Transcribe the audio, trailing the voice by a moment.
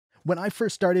When I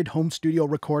first started home studio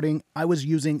recording, I was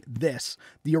using this,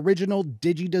 the original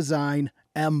DigiDesign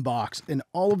Mbox in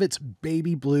all of its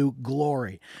baby blue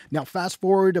glory. Now fast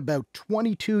forward about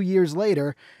 22 years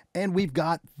later, and we've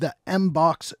got the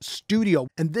Mbox Studio,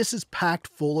 and this is packed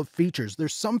full of features.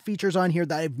 There's some features on here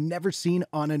that I've never seen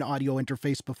on an audio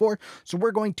interface before, so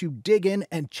we're going to dig in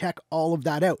and check all of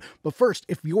that out. But first,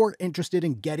 if you're interested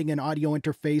in getting an audio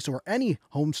interface or any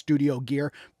home studio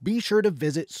gear, be sure to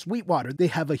visit Sweetwater. They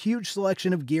have a huge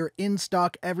selection of gear in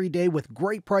stock every day with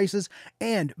great prices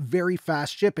and very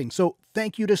fast shipping. So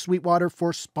thank you to Sweetwater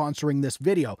for sponsoring this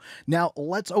video. Now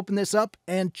let's open this up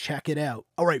and check it out.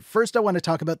 All right, first I want to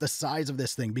talk about the size of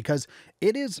this thing because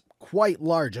it is quite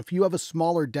large. If you have a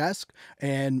smaller desk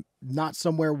and not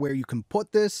somewhere where you can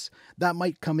put this, that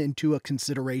might come into a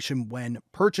consideration when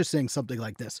purchasing something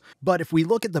like this. But if we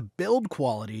look at the build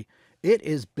quality, it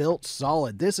is built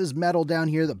solid. This is metal down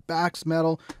here. The back's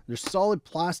metal. There's solid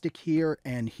plastic here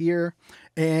and here.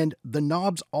 And the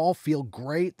knobs all feel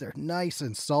great. They're nice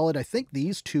and solid. I think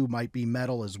these two might be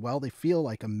metal as well. They feel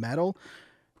like a metal.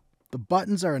 The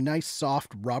buttons are a nice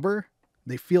soft rubber.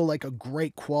 They feel like a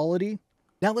great quality.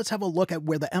 Now let's have a look at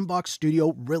where the Mbox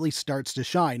Studio really starts to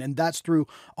shine, and that's through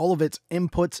all of its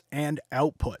inputs and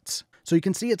outputs. So you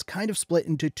can see it's kind of split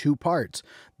into two parts.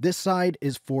 This side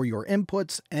is for your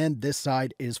inputs, and this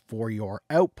side is for your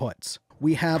outputs.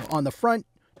 We have on the front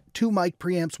two mic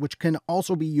preamps, which can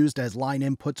also be used as line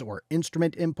inputs or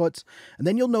instrument inputs. And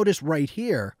then you'll notice right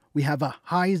here, we have a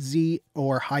high Z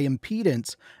or high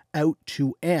impedance out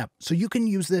to amp. So you can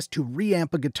use this to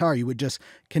reamp a guitar. You would just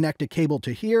connect a cable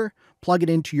to here, plug it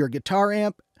into your guitar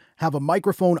amp, have a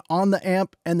microphone on the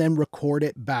amp, and then record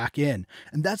it back in.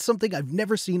 And that's something I've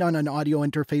never seen on an audio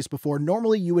interface before.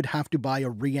 Normally you would have to buy a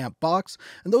reamp box,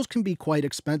 and those can be quite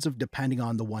expensive depending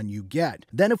on the one you get.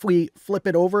 Then if we flip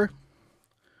it over,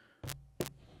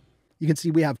 you can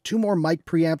see we have two more mic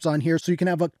preamps on here, so you can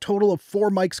have a total of 4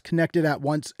 mics connected at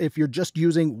once if you're just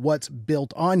using what's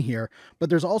built on here. But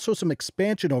there's also some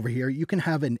expansion over here. You can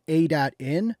have an ADAT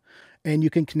in, and you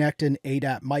can connect an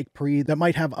ADAT mic pre that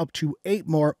might have up to 8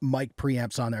 more mic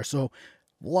preamps on there. So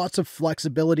lots of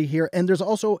flexibility here. And there's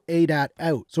also ADAT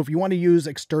out. So if you want to use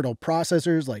external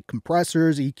processors like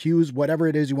compressors, EQs, whatever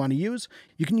it is you want to use,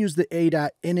 you can use the ADAT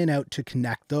in and out to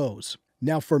connect those.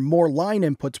 Now for more line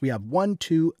inputs, we have 1,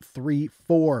 2, 3,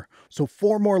 4. So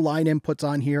 4 more line inputs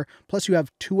on here. Plus you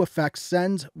have 2 effects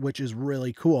sends, which is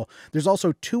really cool. There's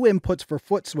also 2 inputs for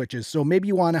foot switches. So maybe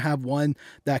you want to have one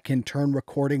that can turn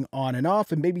recording on and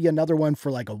off, and maybe another one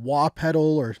for like a wah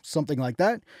pedal or something like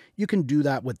that. You can do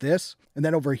that with this. And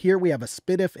then over here, we have a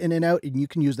SPDIF in and out, and you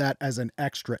can use that as an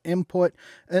extra input.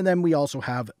 And then we also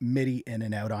have MIDI in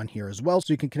and out on here as well.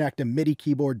 So you can connect a MIDI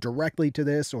keyboard directly to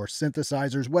this, or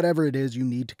synthesizers, whatever it is you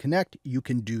need to connect, you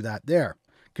can do that there.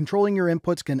 Controlling your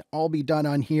inputs can all be done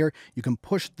on here. You can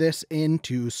push this in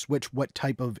to switch what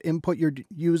type of input you're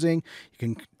using. You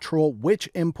can control which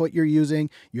input you're using.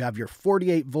 You have your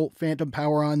 48 volt phantom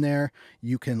power on there.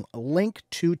 You can link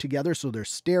two together so they're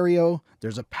stereo.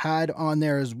 There's a pad on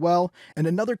there as well. And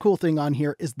another cool thing on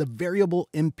here is the variable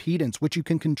impedance, which you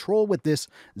can control with this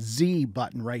Z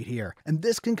button right here. And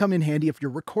this can come in handy if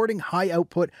you're recording high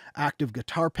output active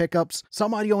guitar pickups.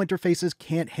 Some audio interfaces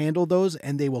can't handle those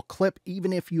and they will clip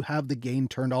even if you have the gain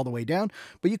turned all the way down,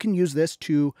 but you can use this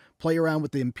to play around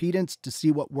with the impedance to see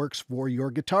what works for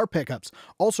your guitar pickups.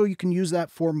 Also, you can use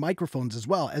that for microphones as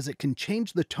well, as it can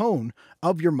change the tone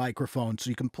of your microphone.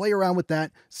 So you can play around with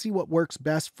that, see what works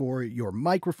best for your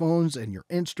microphones and your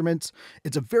instruments.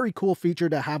 It's a very cool feature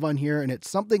to have on here, and it's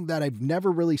something that I've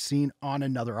never really seen on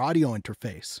another audio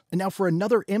interface. And now for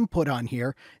another input on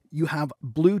here, you have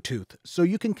Bluetooth. So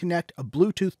you can connect a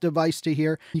Bluetooth device to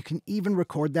here. You can even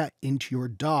record that into your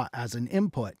DAW as an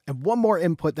input. And one more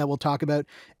input that we'll talk about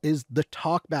is the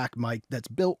talkback mic that's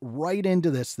built right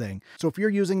into this thing. So if you're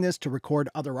using this to record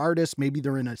other artists, maybe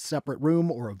they're in a separate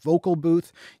room or a vocal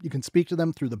booth, you can speak to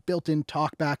them through the built-in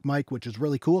talkback mic, which is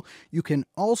really cool. You can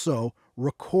also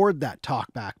record that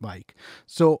talkback mic.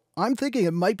 So I'm thinking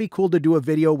it might be cool to do a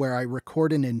video where I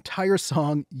record an entire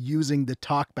song using the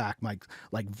talkback mic,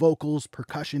 like vocals,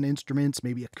 percussion instruments,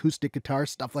 maybe acoustic guitar,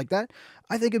 stuff like that.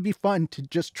 I think it'd be fun to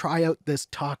just try out this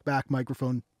talkback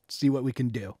microphone, see what we can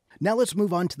do. Now let's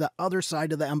move on to the other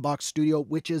side of the Mbox Studio,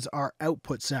 which is our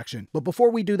output section. But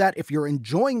before we do that, if you're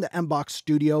enjoying the Mbox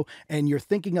Studio and you're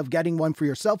thinking of getting one for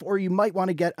yourself, or you might want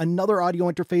to get another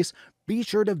audio interface, be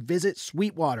sure to visit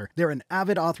Sweetwater. They're an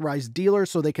Avid authorized dealer,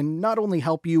 so they can not only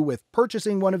help you with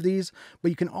purchasing one of these, but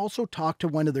you can also talk to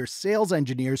one of their sales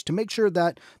engineers to make sure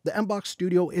that the Mbox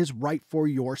Studio is right for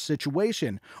your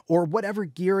situation, or whatever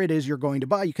gear it is you're going to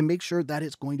buy. You can make sure that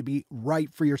it's going to be right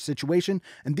for your situation.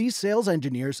 And these sales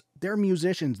engineers, they're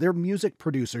musicians, they're music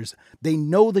producers. They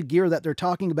know the gear that they're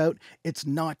talking about. It's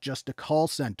not just a call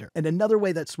center. And another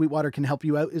way that Sweetwater can help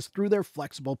you out is through their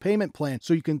flexible payment plan.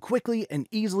 So you can quickly and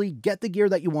easily get the gear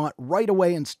that you want right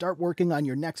away and start working on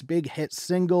your next big hit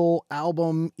single,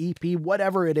 album, EP,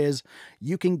 whatever it is.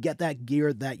 You can get that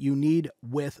gear that you need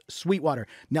with Sweetwater.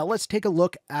 Now let's take a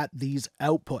look at these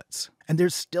outputs. And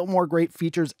there's still more great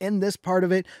features in this part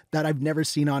of it that I've never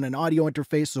seen on an audio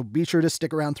interface, so be sure to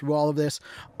stick around through all of this.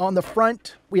 On the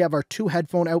front, we have our 2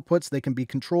 headphone outputs. They can be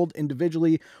controlled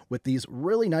individually with these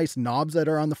really nice knobs that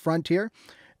are on the front here.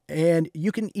 And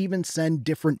you can even send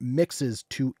different mixes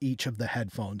to each of the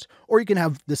headphones, or you can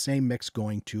have the same mix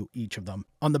going to each of them.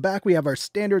 On the back, we have our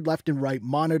standard left and right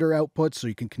monitor outputs, so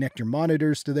you can connect your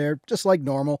monitors to there just like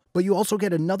normal. But you also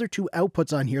get another 2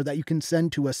 outputs on here that you can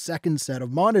send to a second set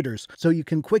of monitors, so you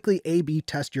can quickly A/B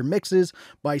test your mixes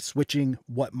by switching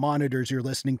what monitors you're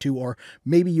listening to, or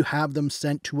maybe you have them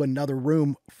sent to another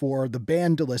room for the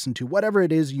band to listen to. Whatever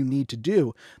it is you need to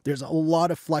do, there's a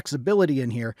lot of flexibility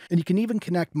in here, and you can even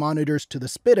connect monitors to the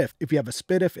SPDIF. If you have a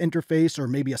SPDIF interface or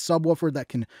maybe a subwoofer that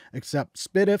can accept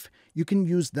SPDIF, you can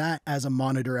use that as a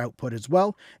monitor output as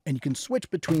well, and you can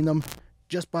switch between them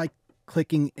just by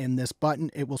clicking in this button.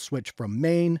 It will switch from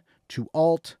main to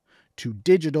alt to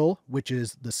digital, which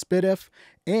is the SPDIF,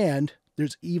 and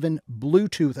there's even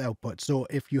Bluetooth output. So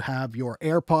if you have your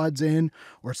AirPods in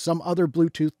or some other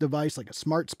Bluetooth device like a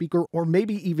smart speaker, or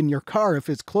maybe even your car, if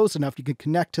it's close enough, you can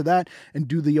connect to that and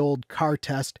do the old car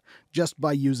test just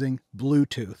by using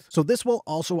Bluetooth. So this will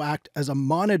also act as a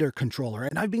monitor controller.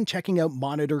 And I've been checking out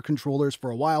monitor controllers for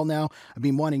a while now. I've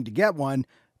been wanting to get one.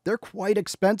 They're quite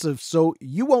expensive, so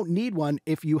you won't need one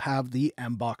if you have the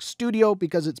Mbox Studio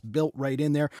because it's built right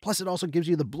in there. Plus, it also gives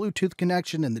you the Bluetooth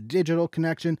connection and the digital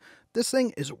connection. This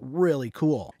thing is really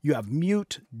cool. You have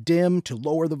mute, dim to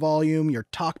lower the volume, your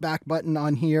talkback button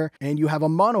on here, and you have a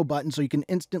mono button so you can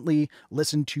instantly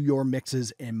listen to your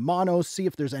mixes in mono, see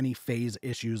if there's any phase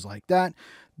issues like that.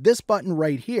 This button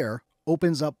right here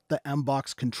opens up the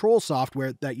Mbox control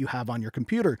software that you have on your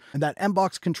computer. And that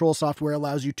Mbox control software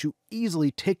allows you to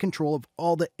easily take control of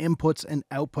all the inputs and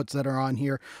outputs that are on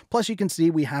here. Plus, you can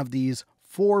see we have these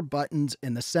 4 buttons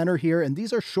in the center here, and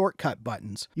these are shortcut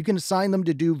buttons. You can assign them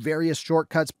to do various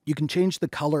shortcuts. You can change the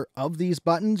color of these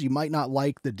buttons. You might not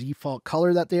like the default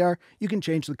color that they are. You can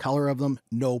change the color of them,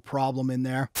 no problem in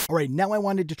there. All right, now I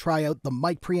wanted to try out the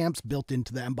mic preamps built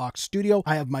into the Mbox Studio.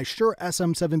 I have my Shure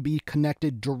SM7B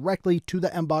connected directly to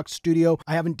the Mbox Studio.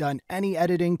 I haven't done any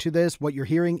editing to this. What you're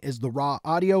hearing is the raw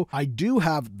audio. I do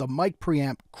have the mic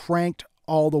preamp cranked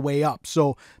all the way up.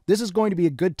 So this is going to be a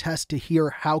good test to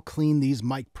hear how clean these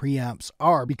mic preamps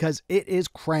are because it is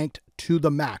cranked to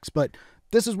the max, but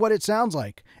this is what it sounds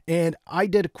like. And I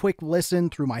did a quick listen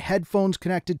through my headphones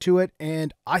connected to it,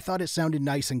 and I thought it sounded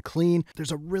nice and clean.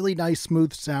 There's a really nice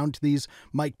smooth sound to these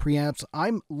mic preamps.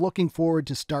 I'm looking forward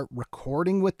to start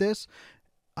recording with this.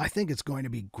 I think it's going to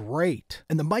be great.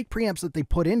 And the mic preamps that they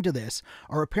put into this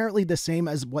are apparently the same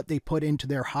as what they put into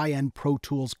their high-end Pro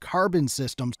Tools Carbon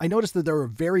systems. I noticed that they're a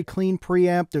very clean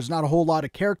preamp. There's not a whole lot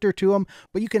of character to them,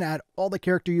 but you can add all the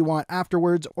character you want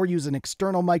afterwards or use an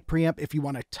external mic preamp if you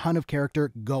want a ton of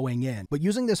character going in. But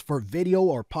using this for video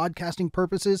or podcasting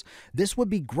purposes, this would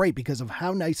be great because of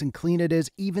how nice and clean it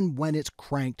is, even when it's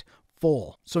cranked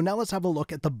full. So now let's have a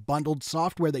look at the bundled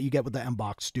software that you get with the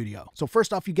Mbox Studio. So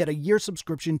first off, you get a year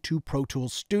subscription to Pro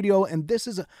Tools Studio, and this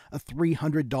is a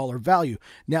 $300 value.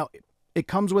 Now, it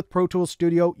comes with Pro Tools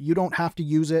Studio. You don't have to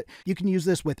use it. You can use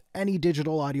this with any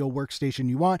digital audio workstation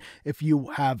you want. If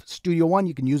you have Studio One,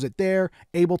 you can use it there.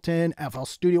 Ableton, FL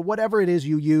Studio, whatever it is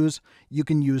you use, you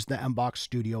can use the Mbox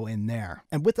Studio in there.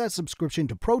 And with that subscription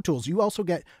to Pro Tools, you also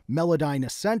get Melodyne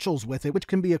Essentials with it, which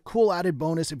can be a cool added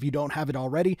bonus if you don't have it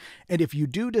already. And if you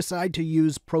do decide to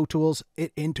use Pro Tools,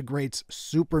 it integrates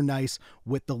super nice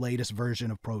with the latest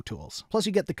version of Pro Tools. Plus,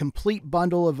 you get the complete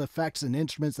bundle of effects and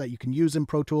instruments that you can use in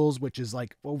Pro Tools, which is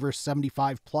like over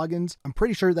 75 plugins. I'm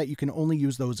pretty sure that you can only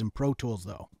use those in Pro Tools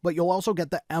though. But you'll also get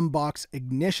the Mbox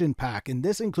Ignition Pack, and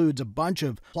this includes a bunch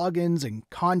of plugins and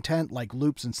content like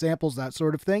loops and samples, that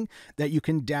sort of thing, that you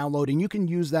can download, and you can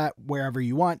use that wherever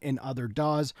you want in other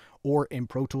DAWs or in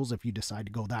Pro Tools if you decide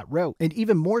to go that route. And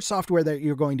even more software that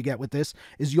you're going to get with this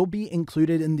is you'll be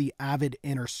included in the Avid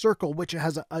Inner Circle, which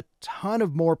has a ton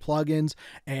of more plugins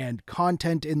and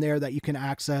content in there that you can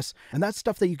access. And that's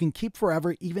stuff that you can keep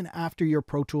forever, even after your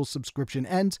Pro Tools subscription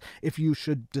ends, if you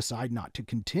should decide not to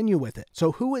continue with it.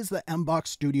 So who is the Mbox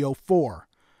Studio for?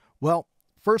 Well,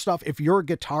 first off, if you're a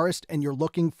guitarist and you're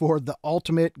looking for the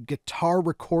ultimate guitar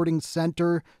recording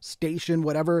center, station,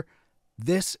 whatever,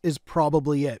 this is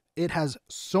probably it. It has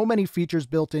so many features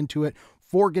built into it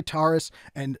for guitarists,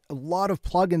 and a lot of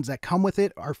plugins that come with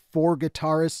it are for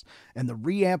guitarists, and the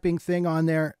reamping thing on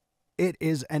there, it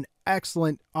is an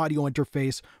excellent audio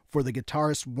interface for the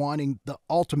guitarist wanting the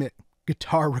ultimate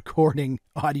guitar recording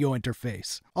audio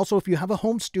interface. Also, if you have a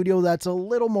home studio that's a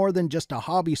little more than just a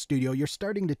hobby studio, you're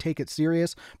starting to take it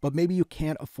serious, but maybe you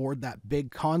can't afford that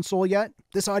big console yet,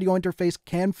 this audio interface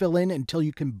can fill in until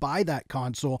you can buy that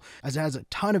console, as it has a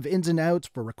ton of ins and outs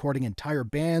for recording entire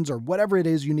bands or whatever it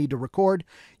is you need to record.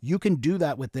 You can do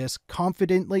that with this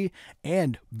confidently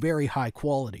and very high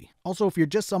quality. Also, if you're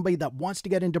just somebody that wants to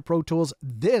get into Pro Tools,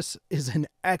 this is an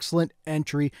excellent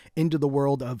entry into the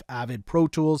world of Avid Pro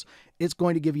Tools. It's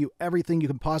going to give you everything you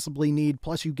can possibly need,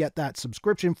 plus you get that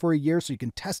subscription for a year so you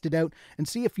can test it out and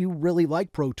see if you really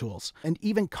like Pro Tools. And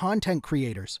even content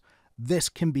creators, this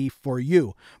can be for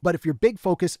you. But if your big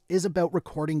focus is about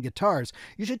recording guitars,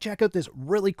 you should check out this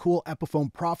really cool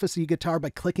Epiphone Prophecy guitar by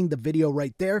clicking the video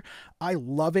right there. I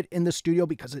love it in the studio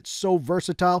because it's so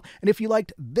versatile. And if you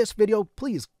liked this video,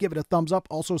 please give it a thumbs up.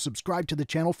 Also subscribe to the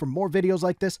channel for more videos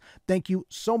like this. Thank you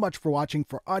so much for watching.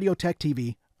 For Audio Tech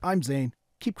TV, I'm Zane.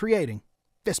 Keep creating.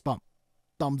 Fist bump.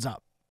 Thumbs up.